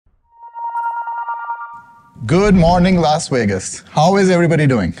Good morning, Las Vegas. How is everybody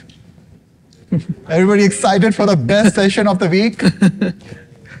doing? Everybody excited for the best session of the week?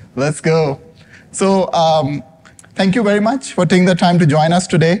 Let's go. So, thank you very much for taking the time to join us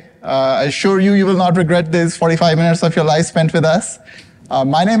today. I assure you, you will not regret these 45 minutes of your life spent with us.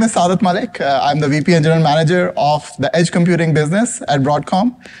 My name is Saadat Malik. I'm the VP and General Manager of the Edge Computing business at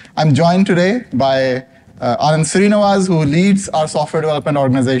Broadcom. I'm joined today by Anand Srinivas, who leads our software development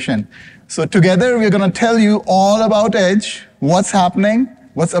organization. So together, we're going to tell you all about Edge, what's happening,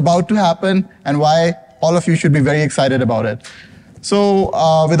 what's about to happen, and why all of you should be very excited about it. So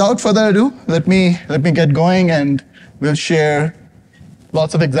without further ado, let me get going, and we'll share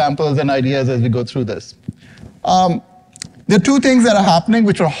lots of examples and ideas as we go through this. There are two things that are happening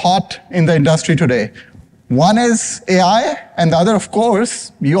which are hot in the industry today. One is AI, and the other, of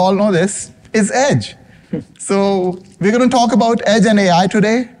course, you all know this, is Edge. So we're going to talk about Edge and AI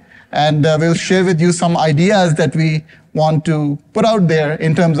today, and we'll share with you some ideas that we want to put out there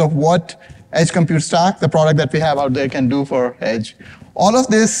in terms of what Edge Compute Stack, the product that we have out there, can do for Edge. All of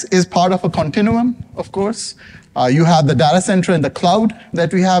this is part of a continuum, of course. You have the data center and the cloud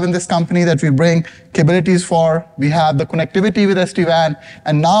that we have in this company that we bring capabilities for. We have the connectivity with SD-WAN,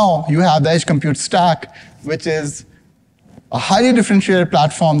 and now you have the Edge Compute Stack, which is a highly differentiated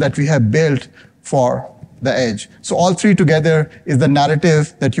platform that we have built for the Edge. So all three together is the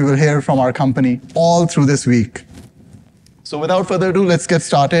narrative that you will hear from our company all through this week. So without further ado, let's get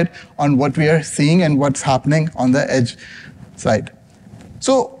started on what we are seeing and what's happening on the Edge side.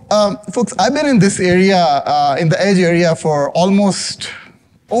 So folks, I've been in this area, in the Edge area for almost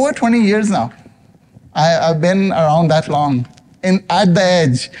over 20 years now. I've been around that long at the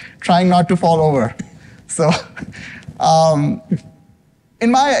Edge, trying not to fall over. So in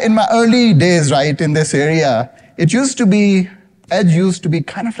my early days, right, in this area, Edge used to be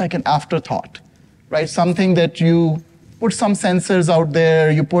kind of like an afterthought, right? Something that you put some sensors out there,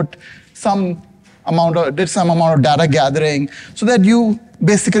 you put did some amount of data gathering so that you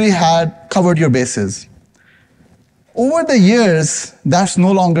basically had covered your bases. Over the years, that's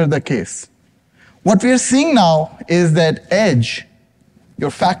no longer the case. What we are seeing now is that Edge,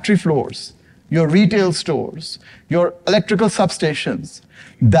 your factory floors, your retail stores, your electrical substations,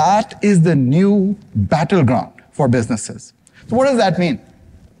 that is the new battleground for businesses. So what does that mean?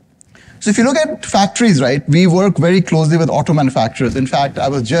 So if you look at factories, right, we work very closely with auto manufacturers. In fact, I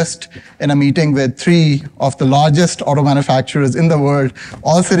was just in a meeting with 3 of the largest auto manufacturers in the world,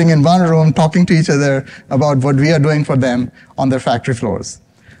 all sitting in one room talking to each other about what we are doing for them on their factory floors.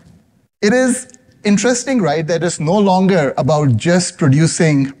 It is interesting, right, that it's no longer about just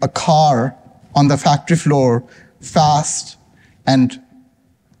producing a car on the factory floor fast and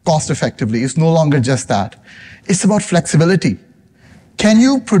cost effectively. It's no longer just that. It's about flexibility. Can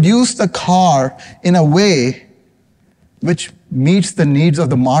you produce the car in a way which meets the needs of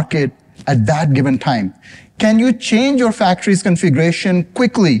the market at that given time? Can you change your factory's configuration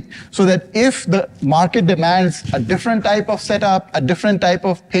quickly so that if the market demands a different type of setup, a different type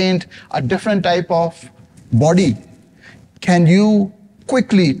of paint, a different type of body, can you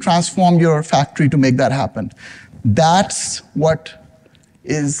quickly transform your factory to make that happen? That's what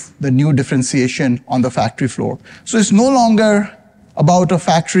is the new differentiation on the factory floor. So it's no longer about a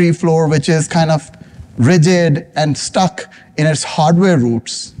factory floor which is kind of rigid and stuck in its hardware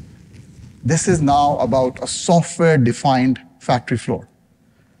roots. This is now about a software-defined factory floor.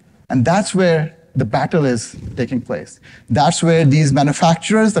 And that's where the battle is taking place. That's where these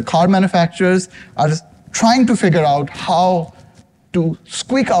manufacturers, the car manufacturers, are trying to figure out how to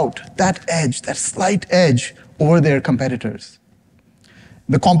squeak out that edge, that slight edge over their competitors.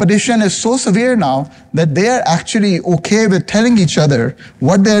 The competition is so severe now that they are actually okay with telling each other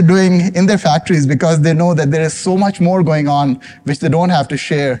what they're doing in their factories because they know that there is so much more going on which they don't have to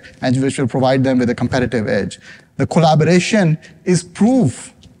share and which will provide them with a competitive edge. The collaboration is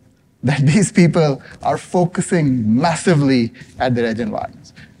proof that these people are focusing massively at their edge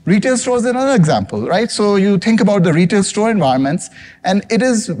environments. Retail stores is another example, right? So you think about the retail store environments, and it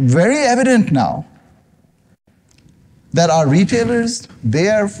is very evident now that our retailers, they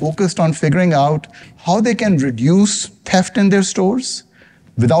are focused on figuring out how they can reduce theft in their stores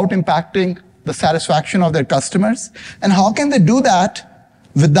without impacting the satisfaction of their customers, and how can they do that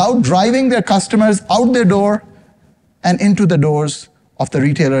without driving their customers out their door and into the doors of the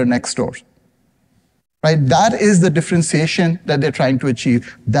retailer next door. Right? That is the differentiation that they're trying to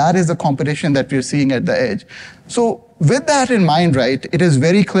achieve. That is the competition that we're seeing at the edge. So with that in mind, right, it is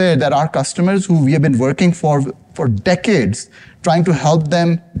very clear that our customers who we have been working for decades, trying to help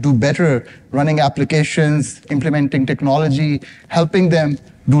them do better running applications, implementing technology, helping them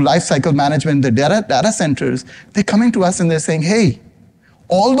do lifecycle management in the data centers, they're coming to us and they're saying, hey,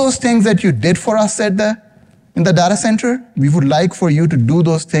 all those things that you did for us in the data center, we would like for you to do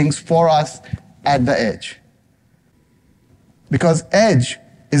those things for us at the edge. Because edge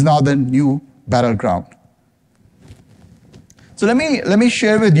is now the new battleground. So let me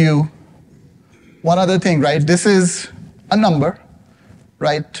share with you one other thing, right? This is a number,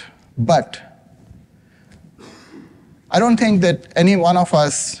 right? But I don't think that any one of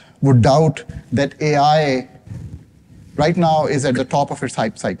us would doubt that AI right now is at the top of its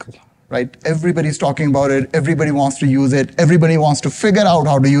hype cycle, right? Everybody's talking about it. Everybody wants to use it. Everybody wants to figure out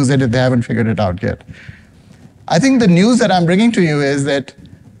how to use it if they haven't figured it out yet. I think the news that I'm bringing to you is that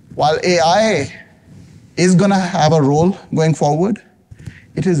while AI is going to have a role going forward,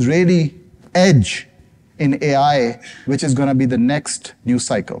 it is really edge in AI which is going to be the next news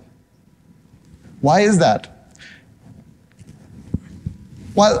cycle. Why is that?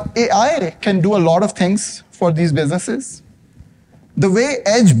 While AI can do a lot of things for these businesses, the way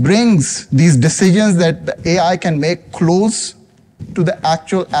edge brings these decisions that the AI can make close to the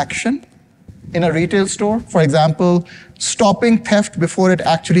actual action in a retail store, for example, stopping theft before it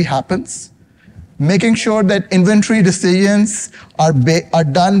actually happens, making sure that inventory decisions are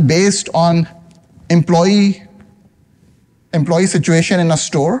done based on employee situation in a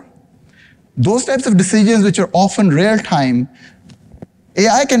store. Those types of decisions which are often real time,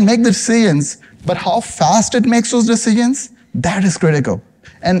 AI can make the decisions, but how fast it makes those decisions, that is critical.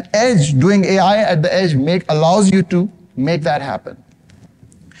 And edge, doing AI at the edge allows you to make that happen.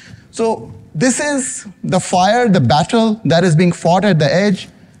 So this is the fire, the battle that is being fought at the edge.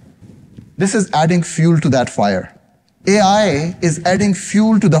 This is adding fuel to that fire. AI is adding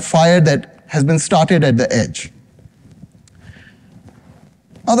fuel to the fire that has been started at the edge.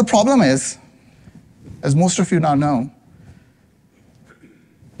 Now the problem is, as most of you now know,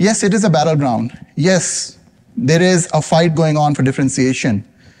 yes, it is a battleground. Yes, there is a fight going on for differentiation.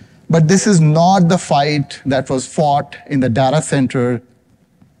 But this is not the fight that was fought in the data center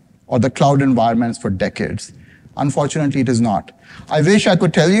or the cloud environments for decades. Unfortunately, it is not. I wish I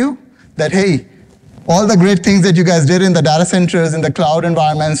could tell you that, hey, all the great things that you guys did in the data centers, in the cloud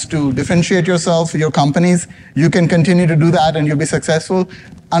environments to differentiate yourself, your companies, you can continue to do that and you'll be successful.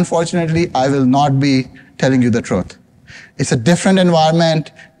 Unfortunately, I will not be telling you the truth. It's a different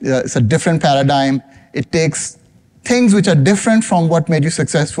environment, it's a different paradigm. It takes things which are different from what made you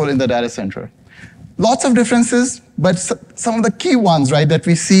successful in the data center. Lots of differences, but some of the key ones, right, that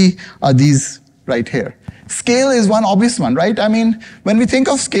we see are these right here. Scale is one obvious one, right? I mean, when we think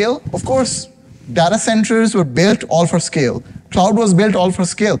of scale, of course, data centers were built all for scale. Cloud was built all for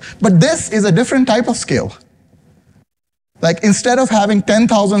scale. But this is a different type of scale. Like instead of having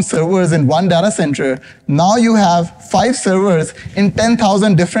 10,000 servers in one data center, now you have 5 servers in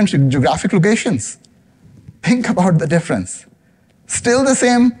 10,000 different geographic locations. Think about the difference. Still the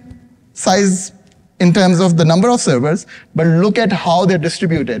same size in terms of the number of servers, but look at how they're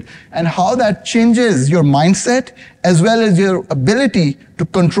distributed and how that changes your mindset as well as your ability to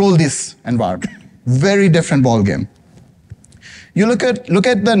control this environment. Very different ballgame. You look at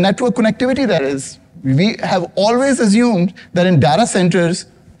the network connectivity that is. We have always assumed that in data centers,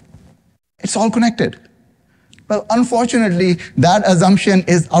 it's all connected. Well, unfortunately, that assumption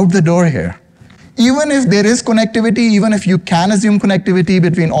is out the door here. Even if there is connectivity, even if you can assume connectivity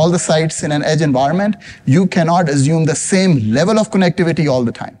between all the sites in an edge environment, you cannot assume the same level of connectivity all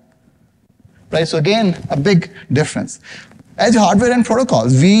the time. Right? So again, a big difference. Edge hardware and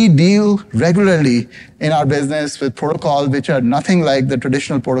protocols. We deal regularly in our business with protocols which are nothing like the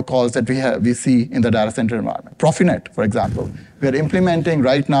traditional protocols that we see in the data center environment. Profinet, for example. We are implementing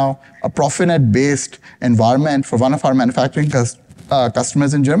right now a Profinet-based environment for one of our manufacturing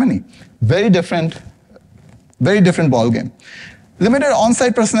customers in Germany. Very different ballgame. Limited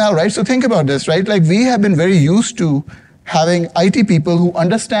on-site personnel, right? So think about this, right? Like we have been very used to having IT people who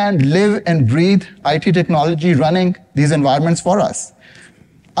understand, live, and breathe IT technology running these environments for us.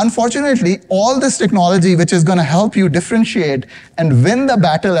 Unfortunately, all this technology which is going to help you differentiate and win the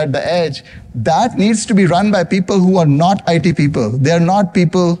battle at the edge, that needs to be run by people who are not IT people. They're not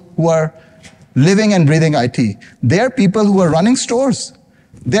people who are living and breathing IT. They're people who are running stores.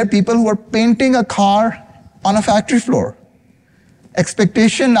 They're people who are painting a car on a factory floor.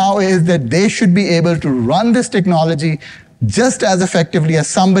 Expectation now is that they should be able to run this technology just as effectively as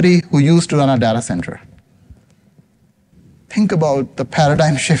somebody who used to run a data center. Think about the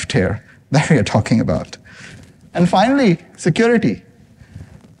paradigm shift here that we are talking about. And finally, security.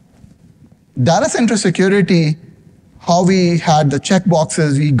 Data center security how we had the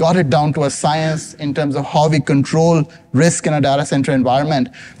checkboxes, we got it down to a science in terms of how we control risk in a data center environment.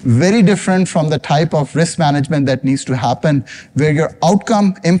 Very different from the type of risk management that needs to happen, where your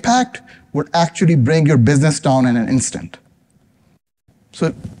outcome impact would actually bring your business down in an instant.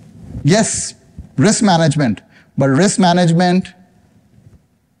 So yes, risk management, but risk management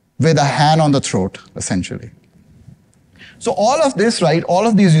with a hand on the throat, essentially. So all of this, right, all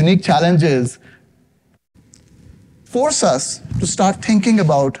of these unique challenges force us to start thinking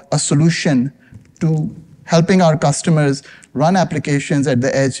about a solution to helping our customers run applications at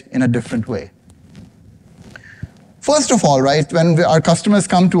the edge in a different way. First of all, right, when our customers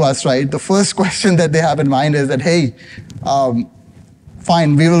come to us, right, the first question that they have in mind is that, hey,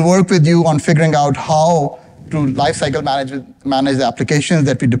 fine, we will work with you on figuring out how to lifecycle manage the applications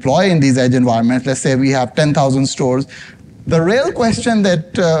that we deploy in these edge environments. Let's say we have 10,000 stores. The real question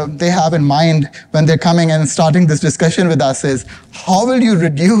that they have in mind when they're coming and starting this discussion with us is, how will you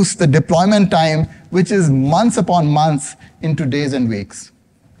reduce the deployment time, which is months upon months, into days and weeks?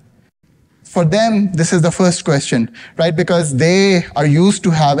 For them, this is the first question, right? Because they are used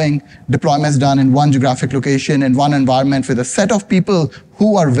to having deployments done in one geographic location, in one environment, with a set of people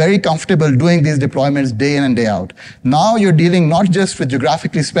who are very comfortable doing these deployments day in and day out. Now you're dealing not just with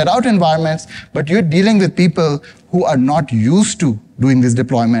geographically spread out environments, but you're dealing with people who are not used to doing these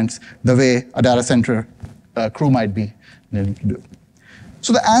deployments the way a data center crew might be needing to do.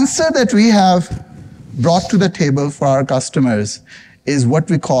 So the answer that we have brought to the table for our customers is what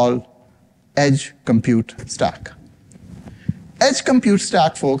we call Edge Compute Stack. Edge Compute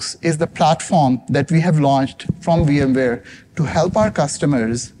Stack, folks, is the platform that we have launched from VMware to help our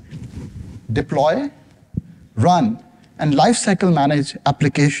customers deploy, run, and lifecycle manage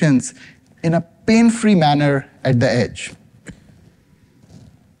applications in a pain-free manner at the edge.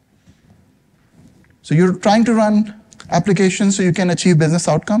 So you're trying to run applications so you can achieve business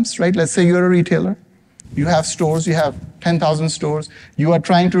outcomes, right? Let's say you're a retailer. You have stores, you have 10,000 stores. You are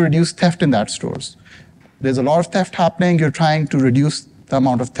trying to reduce theft in that stores. There's a lot of theft happening. You're trying to reduce the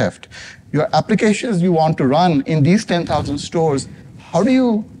amount of theft. Your applications you want to run in these 10,000 stores, how do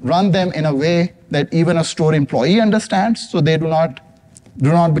you run them in a way that even a store employee understands so they do not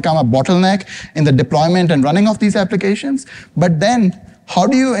become a bottleneck in the deployment and running of these applications? But then, how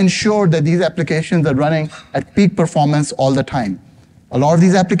do you ensure that these applications are running at peak performance all the time? A lot of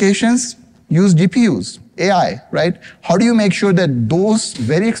these applications use GPUs, AI, right? How do you make sure that those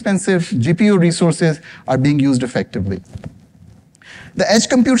very expensive GPU resources are being used effectively? The Edge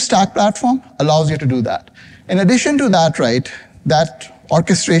Compute Stack platform allows you to do that. In addition to that, right, that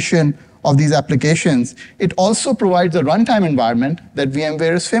orchestration of these applications, it also provides a runtime environment that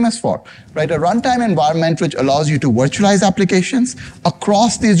VMware is famous for, right? A runtime environment which allows you to virtualize applications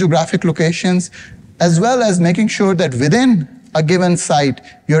across these geographic locations, as well as making sure that within a given site,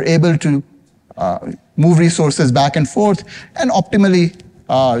 you're able to move resources back and forth and optimally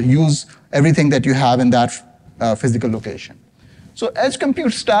use everything that you have in that physical location. So Edge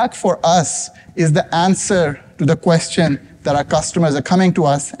Compute Stack for us is the answer to the question that our customers are coming to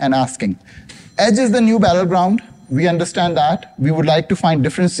us and asking. Edge is the new battleground. We understand that. We would like to find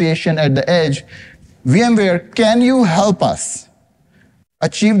differentiation at the edge. VMware, can you help us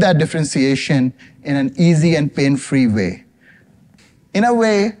achieve that differentiation in an easy and pain-free way? In a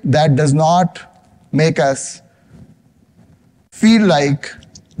way that does not make us feel like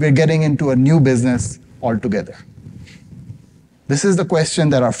we're getting into a new business altogether. This is the question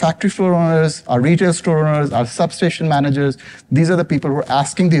that our factory floor owners, our retail store owners, our substation managers, these are the people who are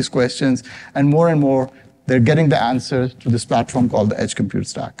asking these questions, and more, they're getting the answer to this platform called the Edge Compute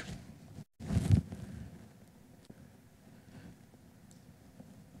Stack.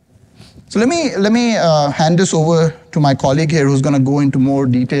 So let me hand this over to my colleague here who's going to go into more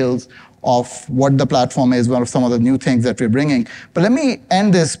details of what the platform is, one of some of the new things that we're bringing. But let me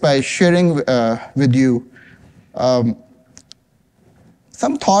end this by sharing with you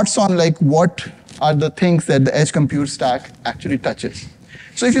some thoughts on like what are the things that the Edge Compute Stack actually touches.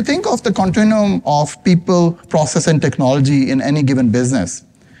 So if you think of the continuum of people, process, and technology in any given business,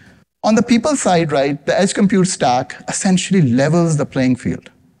 on the people side, right, the Edge Compute Stack essentially levels the playing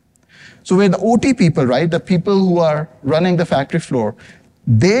field. So where the OT people, right, the people who are running the factory floor,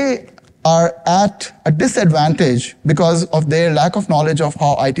 they are at a disadvantage because of their lack of knowledge of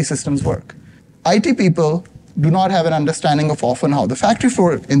how IT systems work. IT people do not have an understanding of often how the factory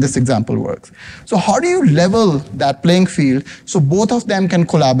floor in this example works. So how do you level that playing field so both of them can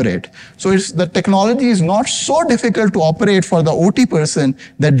collaborate? So the technology is not so difficult to operate for the OT person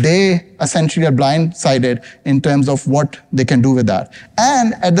that they essentially are blindsided in terms of what they can do with that.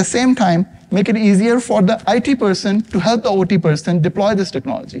 And at the same time, make it easier for the IT person to help the OT person deploy this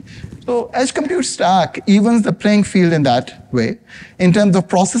technology. So Edge Compute Stack evens the playing field in that way. In terms of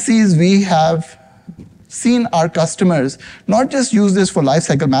processes, we have seen our customers not just use this for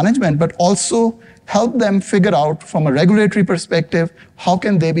lifecycle management, but also help them figure out from a regulatory perspective, how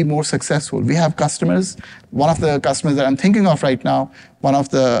can they be more successful? We have customers, one of the customers that I'm thinking of right now, one of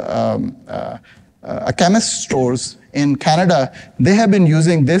the a chemist stores in Canada, they have been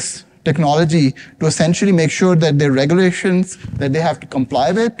using this technology to essentially make sure that their regulations that they have to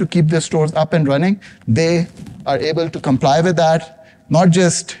comply with to keep their stores up and running, they are able to comply with that, not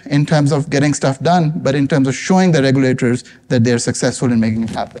just in terms of getting stuff done, but in terms of showing the regulators that they're successful in making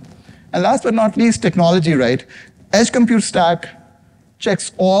it happen. And last but not least, technology, right? Edge Compute Stack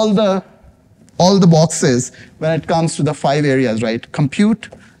checks all the boxes when it comes to the 5 areas, right? Compute,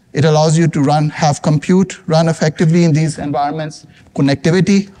 it allows you to have compute run effectively in these environments.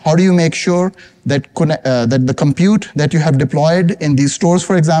 Connectivity, how do you make sure that the compute that you have deployed in these stores,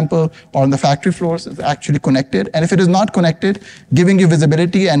 for example, or on the factory floors is actually connected? And if it is not connected, giving you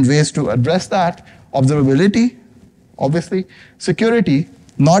visibility and ways to address that. Observability, obviously. Security,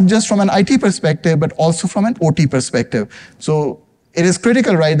 not just from an IT perspective, but also from an OT perspective. So it is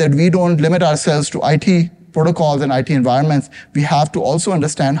critical, right, that we don't limit ourselves to IT protocols and IT environments. We have to also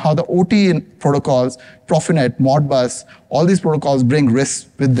understand how the OT protocols, Profinet, Modbus, all these protocols bring risks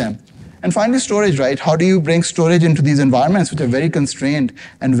with them. And finally, storage, right? How do you bring storage into these environments, which are very constrained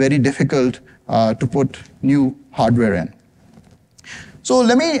and very difficult to put new hardware in? So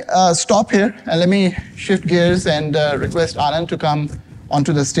let me stop here and let me shift gears and request Anand to come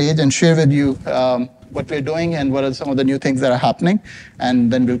onto the stage and share with you what we're doing and what are some of the new things that are happening.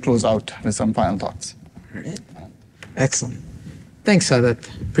 And then we'll close out with some final thoughts. All right. Excellent. Thanks, Sadat.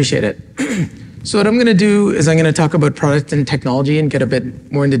 Appreciate it. So what I'm going to do is I'm going to talk about product and technology and get a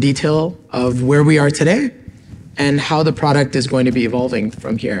bit more into detail of where we are today and how the product is going to be evolving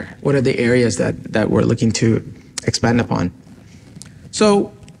from here. What are the areas that we're looking to expand upon?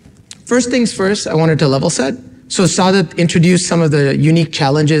 So first things first, I wanted to level set. So Sadat introduced some of the unique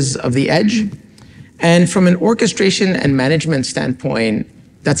challenges of the edge. And from an orchestration and management standpoint,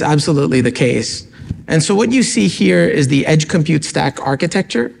 that's absolutely the case. And so what you see here is the Edge Compute Stack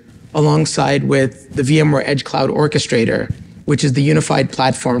architecture alongside with the VMware Edge Cloud Orchestrator, which is the unified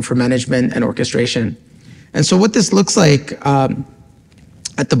platform for management and orchestration. And so what this looks like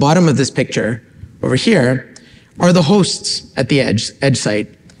at the bottom of this picture over here are the hosts at the edge site.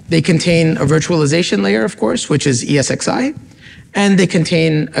 They contain a virtualization layer, of course, which is ESXi, and they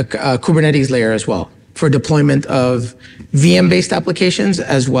contain a Kubernetes layer as well for deployment of VM-based applications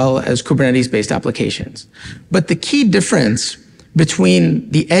as well as Kubernetes-based applications. But the key difference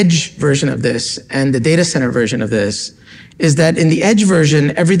between the edge version of this and the data center version of this is that in the edge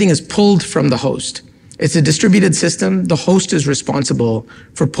version, everything is pulled from the host. It's a distributed system. The host is responsible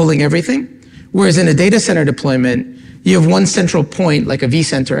for pulling everything. Whereas in a data center deployment, you have one central point, like a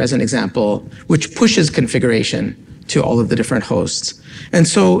vCenter as an example, which pushes configuration to all of the different hosts. And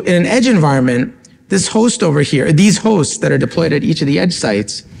so in an edge environment, this host over here, these hosts that are deployed at each of the edge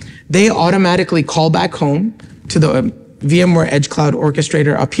sites, they automatically call back home to the VMware Edge Cloud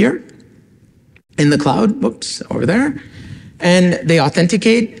Orchestrator up here in the cloud, whoops, over there. And they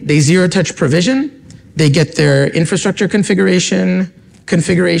authenticate, they zero-touch provision, they get their infrastructure configuration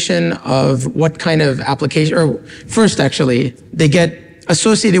of what kind of application, or first actually, they get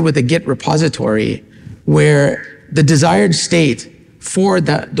associated with a Git repository where the desired state for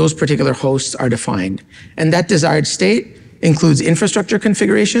those particular hosts are defined. And that desired state includes infrastructure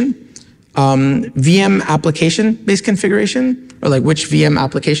configuration, VM application-based configuration, or like which VM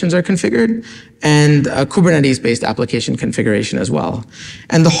applications are configured, and Kubernetes-based application configuration as well.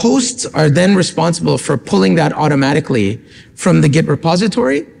 And the hosts are then responsible for pulling that automatically from the Git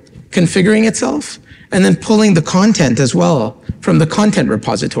repository, configuring itself, and then pulling the content as well from the content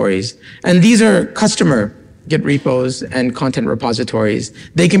repositories. And these are customer Git repos and content repositories.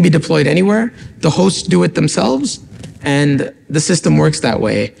 They can be deployed anywhere. The hosts do it themselves, and the system works that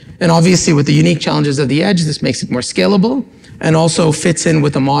way. And obviously, with the unique challenges of the edge, this makes it more scalable and also fits in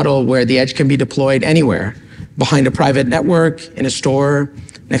with a model where the edge can be deployed anywhere, behind a private network, in a store,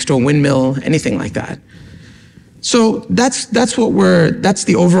 next to a windmill, anything like that. So that's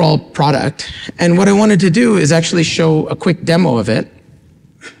the overall product. And what I wanted to do is actually show a quick demo of it.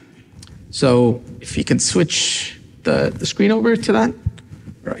 So if you can switch the screen over to that,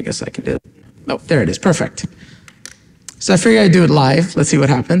 or I guess I can do it. Oh, there it is, perfect. So I figured I'd do it live. Let's see what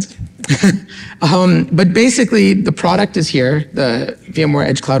happens. But basically, the product is here, the VMware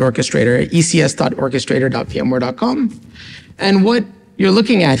Edge Cloud Orchestrator, ecs.orchestrator.vmware.com. And what you're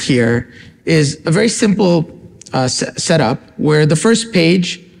looking at here is a very simple setup where the first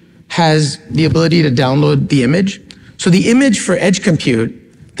page has the ability to download the image. So the image for edge compute,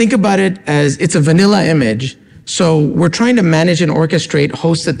 think about it as it's a vanilla image. So we're trying to manage and orchestrate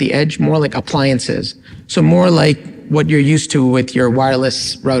hosts at the edge more like appliances. So more like what you're used to with your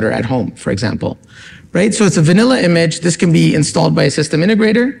wireless router at home, for example. Right? So it's a vanilla image. This can be installed by a system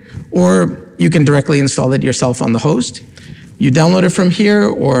integrator, or you can directly install it yourself on the host. You download it from here,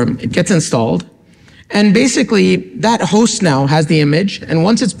 or it gets installed. And basically, that host now has the image, and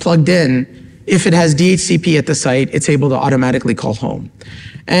once it's plugged in, if it has DHCP at the site, it's able to automatically call home.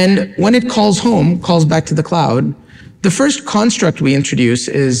 And when it calls home, calls back to the cloud, the first construct we introduce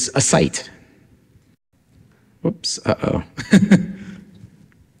is a site. Whoops, uh-oh.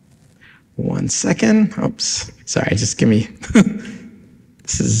 1 second. Oops. Sorry, just give me.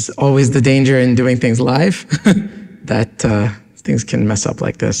 This is always the danger in doing things live, that things can mess up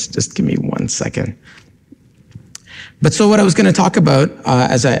like this. Just give me 1 second. But so what I was going to talk about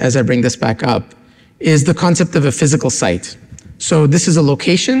as I bring this back up is the concept of a physical site. So this is a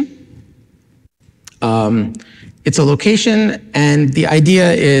location. It's a location, and the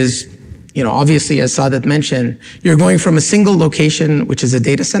idea is, obviously, as Saadat mentioned, you're going from a single location, which is a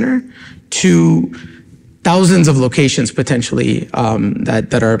data center, to thousands of locations potentially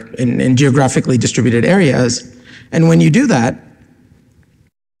that are in geographically distributed areas. And when you do that,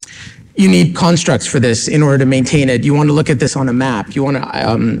 you need constructs for this in order to maintain it. You want to look at this on a map. You want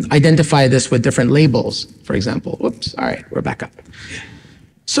to identify this with different labels, for example. Whoops, all right, we're back up.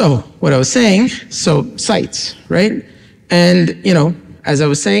 So what I was saying, so sites, right? And, as I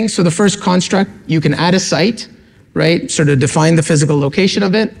was saying, so the first construct, you can add a site, right? Sort of define the physical location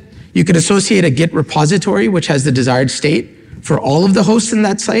of it. You could associate a Git repository, which has the desired state for all of the hosts in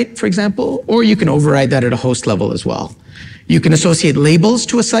that site, for example, or you can override that at a host level as well. You can associate labels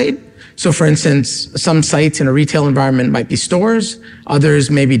to a site. So for instance, some sites in a retail environment might be stores,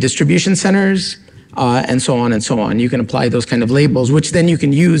 others may be distribution centers, and so on and so on. You can apply those kind of labels, which then you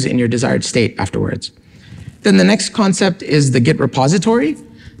can use in your desired state afterwards. Then the next concept is the Git repository.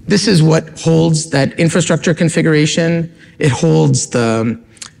 This is what holds that infrastructure configuration. It holds the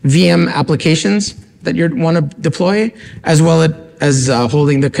VM applications that you want to deploy, as well as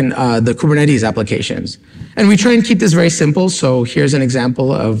holding the Kubernetes applications. And we try and keep this very simple. So here's an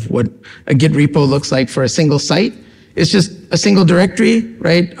example of what a Git repo looks like for a single site. It's just a single directory,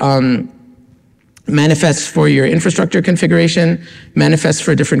 right? Manifests for your infrastructure configuration, manifests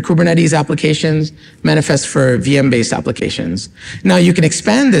for different Kubernetes applications, manifests for VM-based applications. Now you can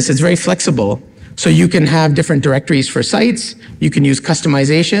expand this, it's very flexible. So you can have different directories for sites, you can use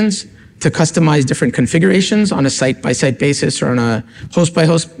customizations to customize different configurations on a site-by-site basis or on a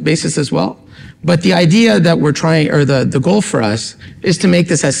host-by-host basis as well. But the idea that we're trying, or the goal for us, is to make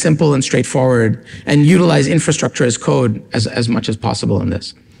this as simple and straightforward and utilize infrastructure as code as much as possible in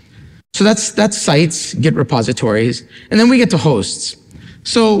this. So that's sites, Git repositories, and then we get to hosts.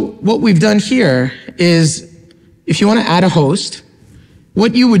 So what we've done here is, if you want to add a host,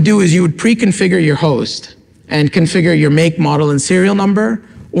 what you would do is you would pre-configure your host and configure your make, model, and serial number,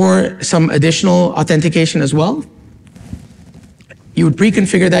 or some additional authentication as well. You would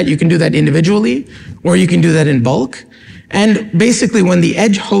pre-configure that. You can do that individually, or you can do that in bulk. And basically, when the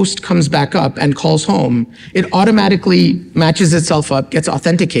edge host comes back up and calls home, it automatically matches itself up, gets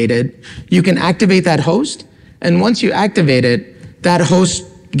authenticated. You can activate that host, and once you activate it, that host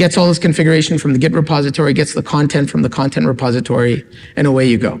gets all its configuration from the Git repository, gets the content from the content repository, and away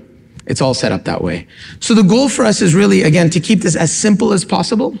you go. It's all set up that way. So the goal for us is really, again, to keep this as simple as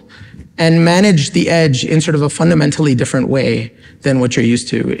possible and manage the edge in sort of a fundamentally different way than what you're used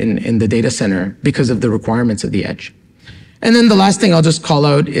to in the data center because of the requirements of the edge. And then the last thing I'll just call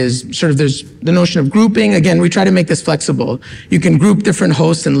out is sort of there's the notion of grouping. Again, we try to make this flexible. You can group different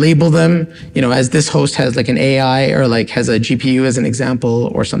hosts and label them, as this host has like an AI or like has a GPU as an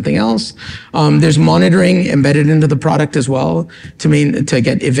example or something else. There's monitoring embedded into the product as well to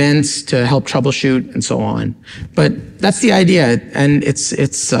get events, to help troubleshoot and so on. But that's the idea, and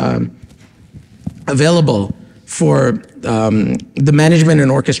it's available for the management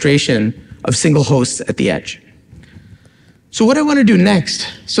and orchestration of single hosts at the edge. So what I want to do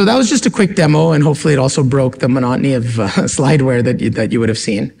next, so that was just a quick demo, and hopefully it also broke the monotony of slideware that you would have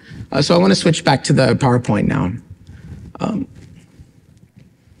seen. So I want to switch back to the PowerPoint now.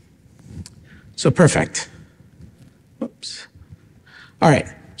 So perfect. Oops. All right.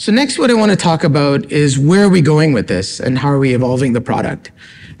 So next what I want to talk about is where are we going with this and how are we evolving the product?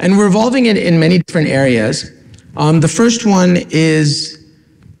 And we're evolving it in many different areas. The first one is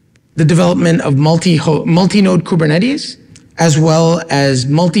the development of multi-node Kubernetes. as well as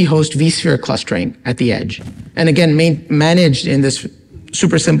multi-host vSphere clustering at the edge. And again, managed in this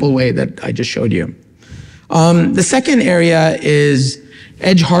super simple way that I just showed you. The second area is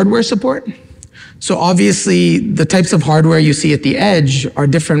edge hardware support. So obviously, the types of hardware you see at the edge are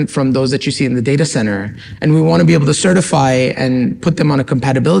different from those that you see in the data center. And we want to be able to certify and put them on a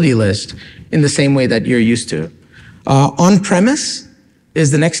compatibility list in the same way that you're used to. On-premise is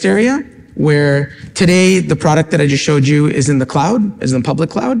the next area, where today the product that I just showed you is in the cloud, is in the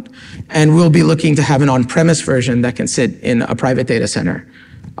public cloud. And we'll be looking to have an on-premise version that can sit in a private data center,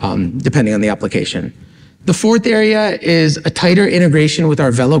 depending on the application. The fourth area is a tighter integration with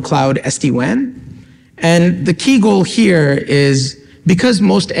our VeloCloud SD-WAN. And the key goal here is, because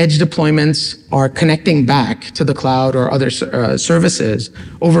most edge deployments are connecting back to the cloud or other services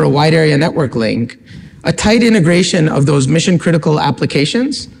over a wide area network link, a tight integration of those mission critical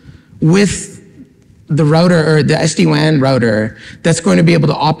applications with the router or the SD-WAN router that's going to be able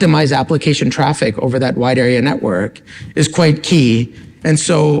to optimize application traffic over that wide area network is quite key. And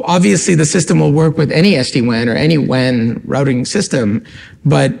so obviously the system will work with any SD-WAN or any WAN routing system,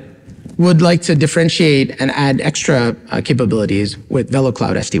 but would like to differentiate and add extra capabilities with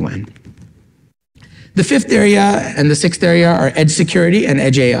VeloCloud SD-WAN. The fifth area and the sixth area are edge security and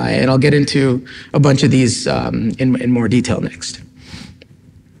edge AI, and I'll get into a bunch of these in more detail next.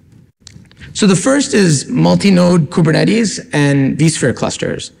 So the first is multi-node Kubernetes and vSphere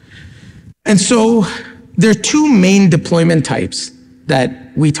clusters. And so there are two main deployment types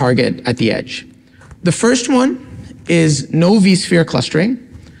that we target at the edge. The first one is no vSphere clustering,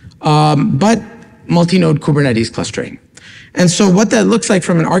 but multi-node Kubernetes clustering. And so what that looks like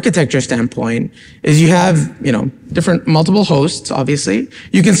from an architecture standpoint is you have, different multiple hosts, obviously.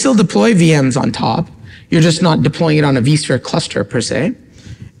 You can still deploy VMs on top. You're just not deploying it on a vSphere cluster per se.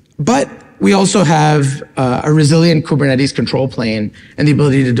 But we also have a resilient Kubernetes control plane and the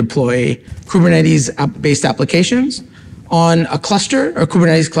ability to deploy Kubernetes-based applications on a cluster, a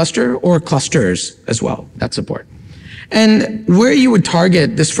Kubernetes cluster, or clusters as well, that support. And where you would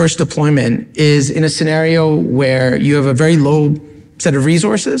target this first deployment is in a scenario where you have a very low set of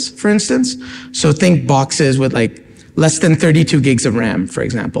resources, for instance. So think boxes with like less than 32 gigs of RAM, for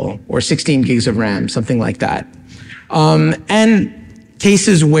example, or 16 gigs of RAM, something like that. And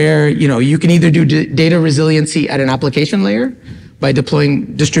cases where, you can either do data resiliency at an application layer by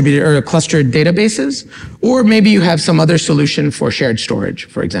deploying distributed or clustered databases, or maybe you have some other solution for shared storage,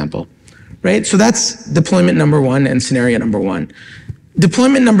 for example. Right? So that's deployment number one and scenario number one.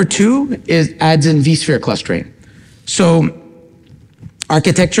 Deployment number two adds in vSphere clustering. So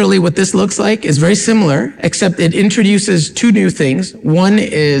architecturally, what this looks like is very similar, except it introduces two new things. One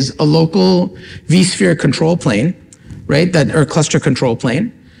is a local vSphere control plane, right? Or cluster control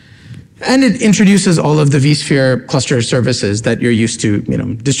plane. And it introduces all of the vSphere cluster services that you're used to,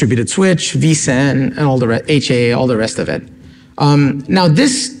 distributed switch, vSAN, and all the HA, all the rest of it. Now,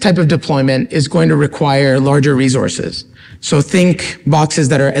 this type of deployment is going to require larger resources. So think boxes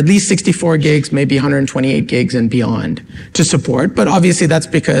that are at least 64 gigs, maybe 128 gigs and beyond to support. But obviously, that's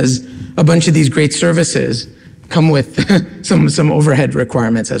because a bunch of these great services come with some overhead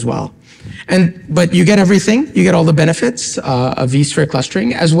requirements as well. But you get everything. You get all the benefits of vSphere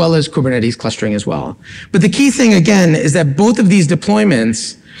clustering as well as Kubernetes clustering as well. But the key thing, again, is that both of these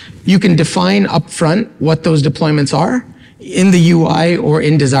deployments, you can define upfront what those deployments are in the UI or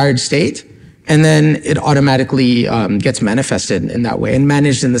in desired state, and then it automatically gets manifested in that way and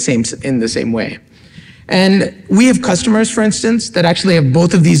managed in the same way. And we have customers, for instance, that actually have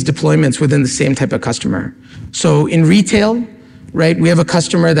both of these deployments within the same type of customer. So in retail, right, we have a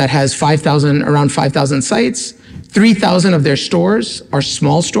customer that has around 5,000 sites. 3,000 of their stores are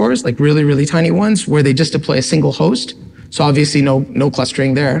small stores, like really, really tiny ones, where they just deploy a single host. So obviously no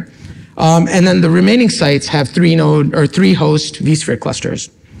clustering there. And then the remaining sites have 3-node or 3-host vSphere clusters,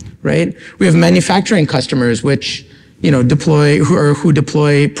 right? We have manufacturing customers which deploy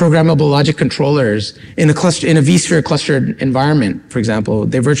programmable logic controllers in a vSphere clustered environment, for example.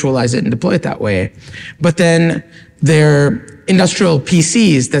 They virtualize it and deploy it that way. But then their industrial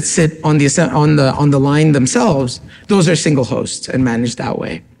PCs that sit on the line themselves, those are single hosts and managed that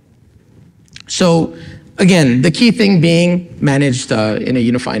way. So again, the key thing being managed in a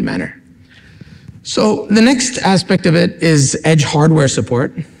unified manner. So the next aspect of it is edge hardware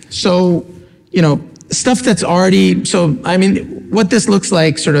support. So, stuff that's already, what this looks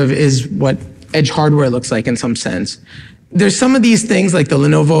like sort of is what edge hardware looks like in some sense. There's some of these things like the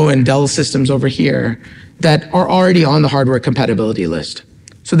Lenovo and Dell systems over here that are already on the hardware compatibility list.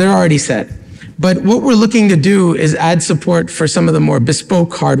 So they're already set. But what we're looking to do is add support for some of the more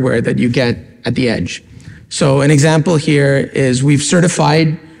bespoke hardware that you get at the edge. So an example here is we've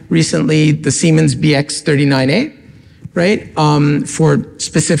certified recently the Siemens BX39A, right, for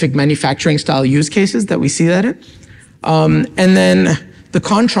specific manufacturing style use cases that we see that in. And then the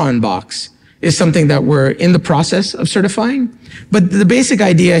Contron box is something that we're in the process of certifying. But the basic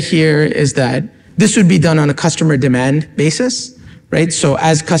idea here is that this would be done on a customer demand basis, right? So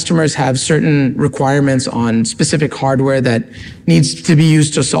as customers have certain requirements on specific hardware that needs to be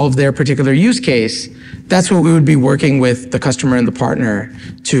used to solve their particular use case, that's what we would be working with the customer and the partner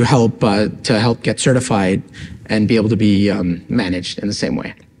to help get certified and be able to be managed in the same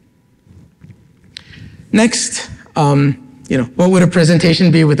way. Next, what would a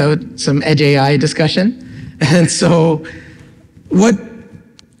presentation be without some Edge AI discussion? And so what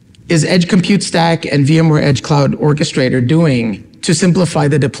is Edge Compute Stack and VMware Edge Cloud Orchestrator doing to simplify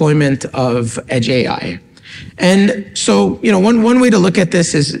the deployment of Edge AI? And so, one way to look at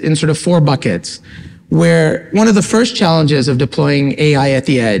this is in sort of 4 buckets, where one of the first challenges of deploying AI at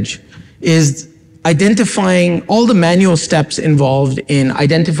the edge is identifying all the manual steps involved in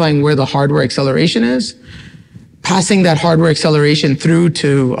identifying where the hardware acceleration is, passing that hardware acceleration through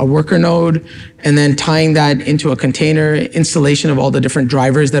to a worker node, and then tying that into a container, installation of all the different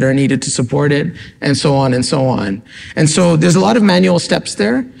drivers that are needed to support it, and so on and so on. And so there's a lot of manual steps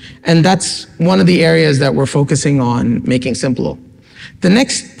there, and that's one of the areas that we're focusing on making simple. The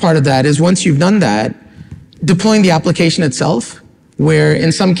next part of that is once you've done that, deploying the application itself, where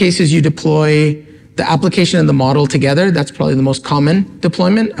in some cases you deploy the application and the model together. That's probably the most common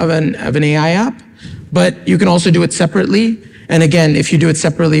deployment of an AI app. But you can also do it separately. And again, if you do it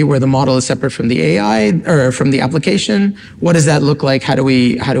separately where the model is separate from the AI or from the application, what does that look like? How do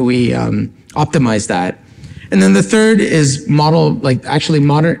we optimize that? And then the third is actually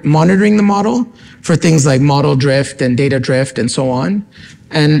monitoring the model for things like model drift and data drift and so on.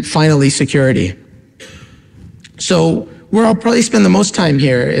 And finally, security. So where I'll probably spend the most time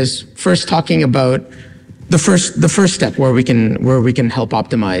here is first talking about the first step where we can help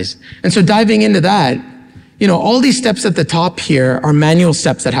optimize. And so diving into that, all these steps at the top here are manual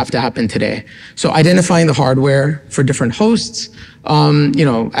steps that have to happen today. So identifying the hardware for different hosts,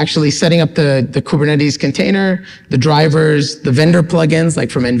 actually setting up the Kubernetes container, the drivers, the vendor plugins like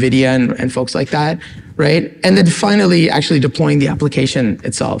from NVIDIA and folks like that, right? And then finally actually deploying the application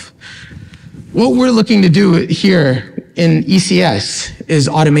itself. What we're looking to do here in ECS is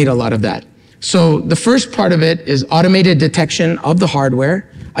automate a lot of that. So the first part of it is automated detection of the hardware,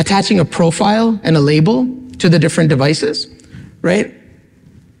 attaching a profile and a label to the different devices, right,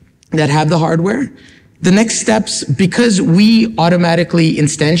 that have the hardware. The next steps, because we automatically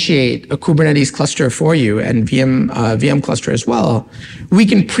instantiate a Kubernetes cluster for you and VM cluster as well, we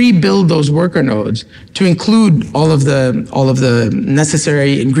can pre-build those worker nodes to include all of the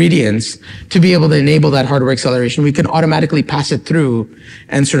necessary ingredients to be able to enable that hardware acceleration. We can automatically pass it through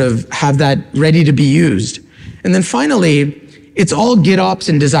and sort of have that ready to be used. And then finally, it's all GitOps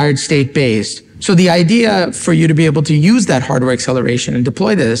and desired state based. So the idea for you to be able to use that hardware acceleration and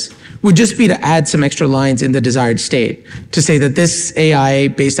deploy this would just be to add some extra lines in the desired state to say that this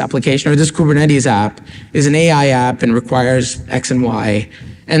AI-based application or this Kubernetes app is an AI app and requires X and Y,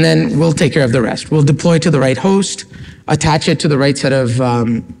 and then we'll take care of the rest. We'll deploy to the right host, attach it to the right set of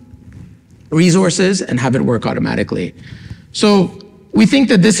resources, and have it work automatically. So we think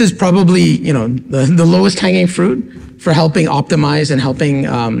that this is probably the lowest hanging fruit for helping optimize and helping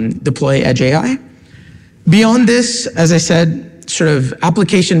deploy Edge AI. Beyond this, as I said, sort of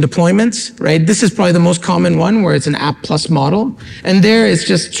application deployments, right? This is probably the most common one where it's an app plus model. And there it's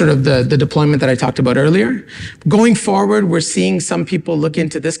just sort of the deployment that I talked about earlier. Going forward, we're seeing some people look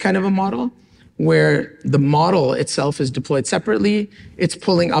into this kind of a model where the model itself is deployed separately. It's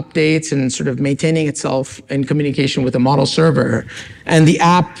pulling updates and sort of maintaining itself in communication with a model server. And the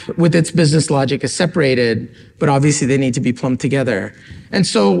app with its business logic is separated, but obviously they need to be plumbed together. And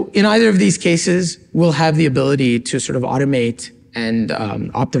so in either of these cases, we'll have the ability to sort of automate and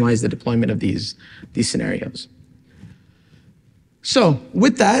optimize the deployment of these scenarios. So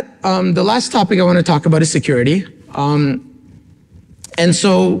with that, the last topic I want to talk about is security. And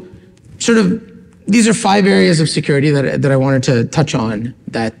so sort of these are 5 areas of security that I wanted to touch on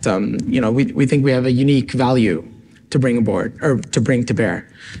that we think we have a unique value to bring aboard or to bring to bear.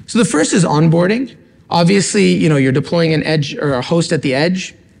 So the first is onboarding. Obviously, you're deploying an edge or a host at the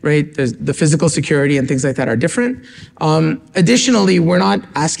edge, right? The physical security and things like that are different. Additionally, we're not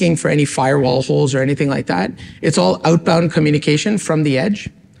asking for any firewall holes or anything like that. It's all outbound communication from the edge.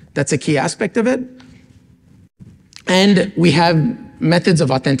 That's a key aspect of it. And we have methods of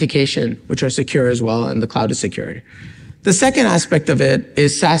authentication, which are secure as well, and the cloud is secure. The second aspect of it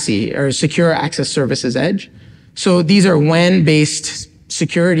is SASE, or Secure Access Services Edge. So these are WAN-based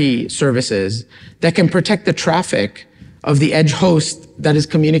security services that can protect the traffic of the edge host that is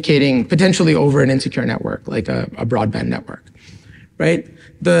communicating potentially over an insecure network, like a broadband network, right?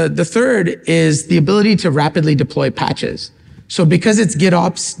 The third is the ability to rapidly deploy patches. So because it's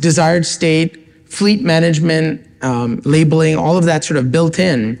GitOps, desired state, fleet management, labeling, all of that sort of built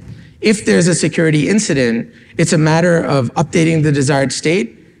in, if there's a security incident, it's a matter of updating the desired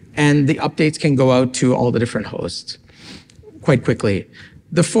state, and the updates can go out to all the different hosts quite quickly.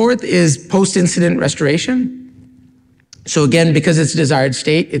 The fourth is post-incident restoration. So again, because it's desired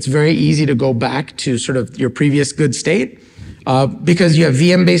state, it's very easy to go back to sort of your previous good state. Because you have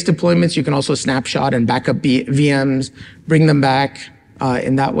VM-based deployments, you can also snapshot and back up VMs, bring them back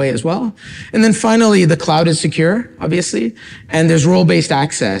in that way as well. And then finally, the cloud is secure, obviously, and there's role-based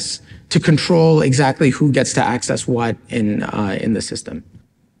access to control exactly who gets to access what in the system.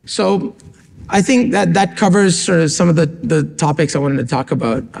 So I think that covers sort of some of the topics I wanted to talk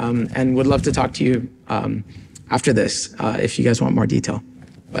about, and would love to talk to you after this if you guys want more detail.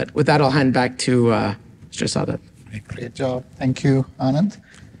 But with that, I'll hand back to Mr. Sadat. Great job. Thank you, Anand.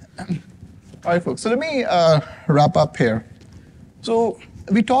 All right, folks. So let me wrap up here. So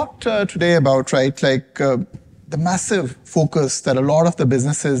we talked today about, right, like the massive focus that a lot of the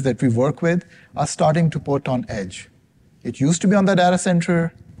businesses that we work with are starting to put on edge. It used to be on the data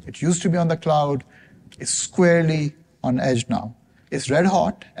center. It used to be on the cloud. It's squarely on edge now. It's red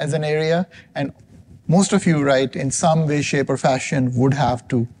hot as an area, and most of you, right, in some way, shape, or fashion would have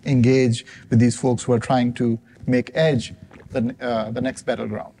to engage with these folks who are trying to make edge the next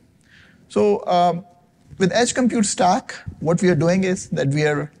battleground. So with Edge Compute Stack, what we are doing is that we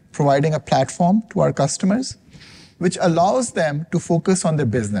are providing a platform to our customers which allows them to focus on their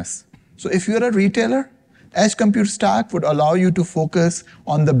business. So if you're a retailer, Edge Compute Stack would allow you to focus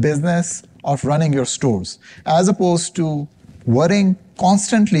on the business of running your stores, as opposed to worrying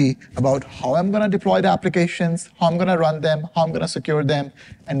constantly about how I'm going to deploy the applications, how I'm going to run them, how I'm going to secure them,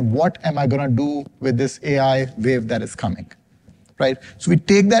 and what am I going to do with this AI wave that is coming, right? So we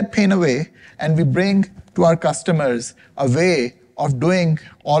take that pain away, and we bring to our customers a way of doing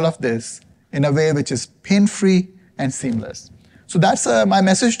all of this in a way which is pain-free and seamless. So that's my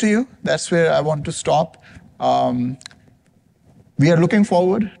message to you. That's where I want to stop. We are looking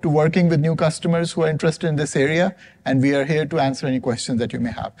forward to working with new customers who are interested in this area, and we are here to answer any questions that you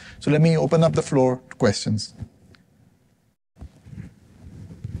may have. So let me open up the floor to questions.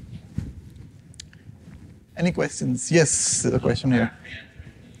 Any questions? Yes, there's a question here.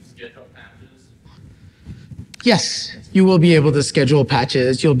 Yes, you will be able to schedule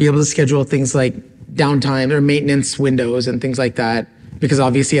patches. You'll be able to schedule things like downtime or maintenance windows and things like that, because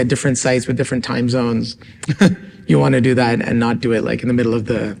obviously at different sites with different time zones, you want to do that and not do it like in the middle of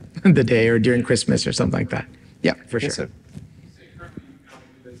the day or during Christmas or something like that. Yeah, for sure. Yes, sir.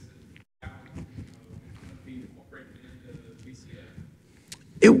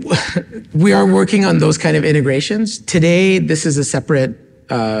 We are working on those kind of integrations. Today, this is a separate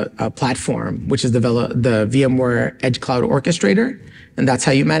platform, which is the VMware Edge Cloud Orchestrator, and that's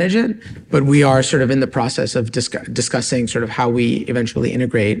how you manage it. But we are sort of in the process of discussing sort of how we eventually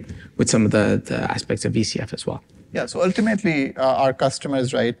integrate with some of the aspects of VCF as well. Yeah, so ultimately, our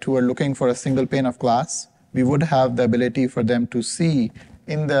customers, right, who are looking for a single pane of glass, we would have the ability for them to see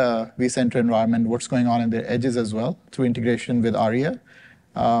in the vCenter environment what's going on in their edges as well through integration with ARIA.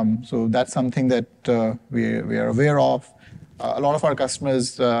 So that's something that we are aware of. A lot of our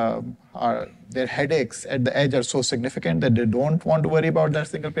customers, their headaches at the edge are so significant that they don't want to worry about that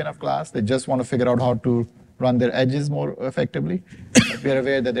single pane of glass. They just want to figure out how to run their edges more effectively. But we are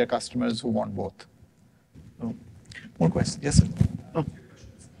aware that there are customers who want both. So, more questions? Yes, sir. Oh.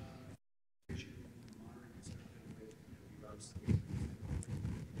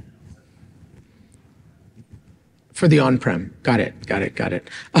 For the on-prem. Got it.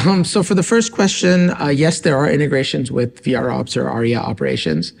 So for the first question, yes, there are integrations with VROps or ARIA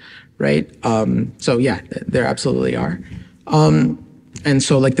operations, right? So yeah, there absolutely are. And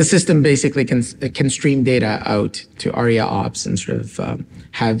so like the system basically can stream data out to ARIA ops and sort of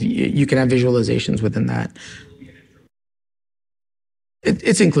you can have visualizations within that.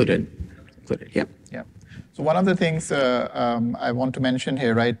 It's included. Yep. Yeah. So one of the things I want to mention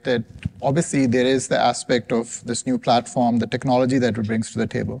here, right, that obviously there is the aspect of this new platform, the technology that it brings to the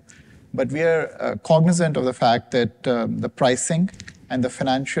table. But we are cognizant of the fact that the pricing and the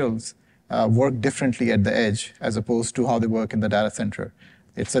financials work differently at the edge as opposed to how they work in the data center.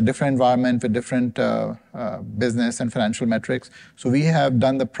 It's a different environment with different business and financial metrics. So we have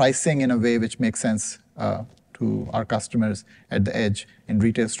done the pricing in a way which makes sense to to our customers at the edge in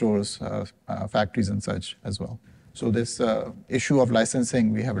retail stores, factories, and such as well. So this issue of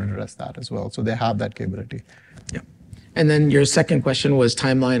licensing, we have addressed that as well. So they have that capability. Yeah. And then your second question was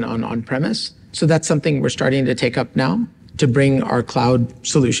timeline on on-premise. So that's something we're starting to take up now to bring our cloud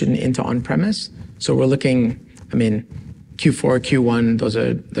solution into on-premise. So we're looking, I mean, Q4, Q1, those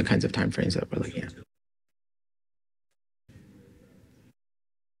are the kinds of timeframes that we're looking at.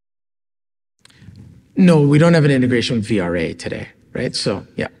 No, we don't have an integration with VRA today, right? So,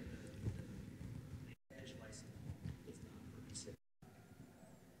 yeah.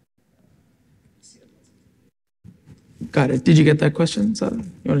 Got it. Did you get that question? So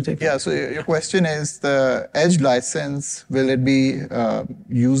you want to take that? Yeah, so your question is the edge license, will it be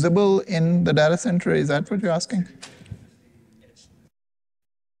usable in the data center? Is that what you're asking?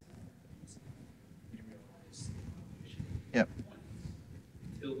 Yeah.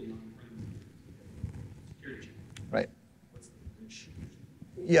 Right.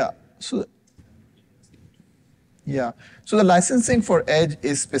 Yeah. So the licensing for edge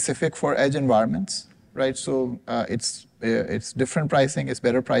is specific for edge environments. Right, so it's different pricing, it's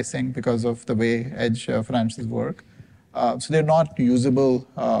better pricing because of the way edge financials work. So they're not usable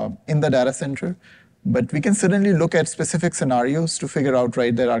in the data center, but we can certainly look at specific scenarios to figure out,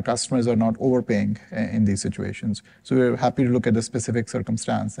 right, that our customers are not overpaying in these situations. So we're happy to look at the specific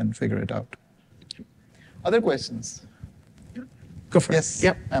circumstance and figure it out. Other questions? Go for it. Yes.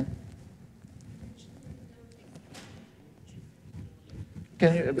 Yep.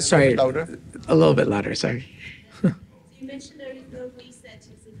 Can you sorry, louder? A little bit louder, sorry. You mentioned there is no research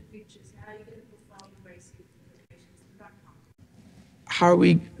in the futures. How are you going to perform embrace integrations? How are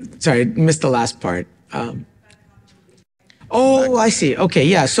we, sorry, missed the last part. Oh, I see. Okay,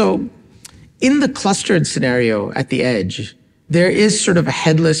 yeah. So in the clustered scenario at the edge, there is sort of a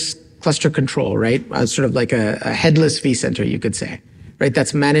headless cluster control, right? Sort of like a headless vCenter, you could say, right?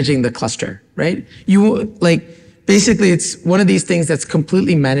 That's managing the cluster, right? Basically, it's one of these things that's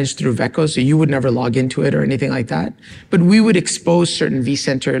completely managed through Vecco, so you would never log into it or anything like that. But we would expose certain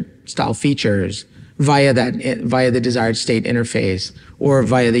vCenter style features via the desired state interface or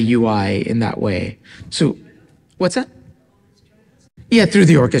via the UI in that way. So, what's that? Yeah, through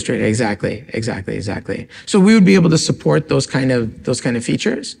the orchestrator, exactly. So we would be able to support those kind of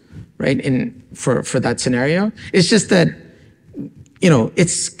features, right? For that scenario, it's just that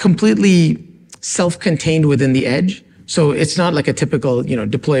it's completely self-contained within the edge. So it's not like a typical,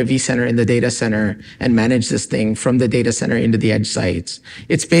 deploy a vCenter in the data center and manage this thing from the data center into the edge sites.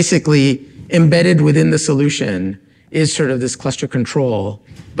 It's basically embedded within the solution is sort of this cluster control,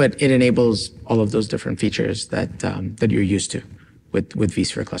 but it enables all of those different features that you're used to with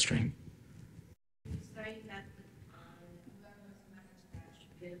vSphere clustering.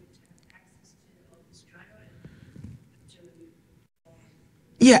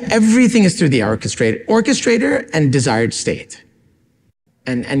 Yeah, everything is through the orchestrator and desired state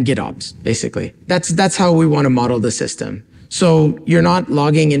and GitOps, basically. That's how we want to model the system. So you're not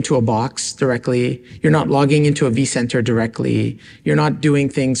logging into a box directly. You're not logging into a vCenter directly. You're not doing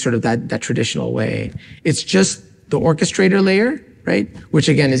things sort of that traditional way. It's just the orchestrator layer, right? Which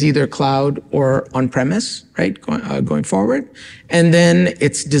again is either cloud or on-premise, right? Going forward. And then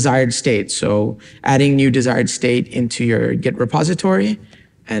it's desired state. So adding new desired state into your Git repository.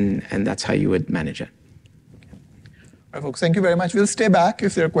 And that's how you would manage it. All right, folks, thank you very much. We'll stay back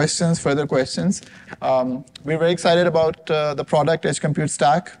if there are further questions. We're very excited about the product Edge Compute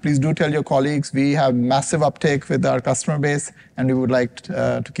Stack. Please do tell your colleagues. We have massive uptake with our customer base, and we would like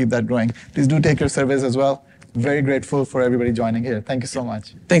to keep that growing. Please do take your surveys as well. Very grateful for everybody joining here. Thank you so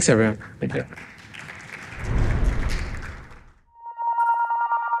much. Thanks, everyone. Take care.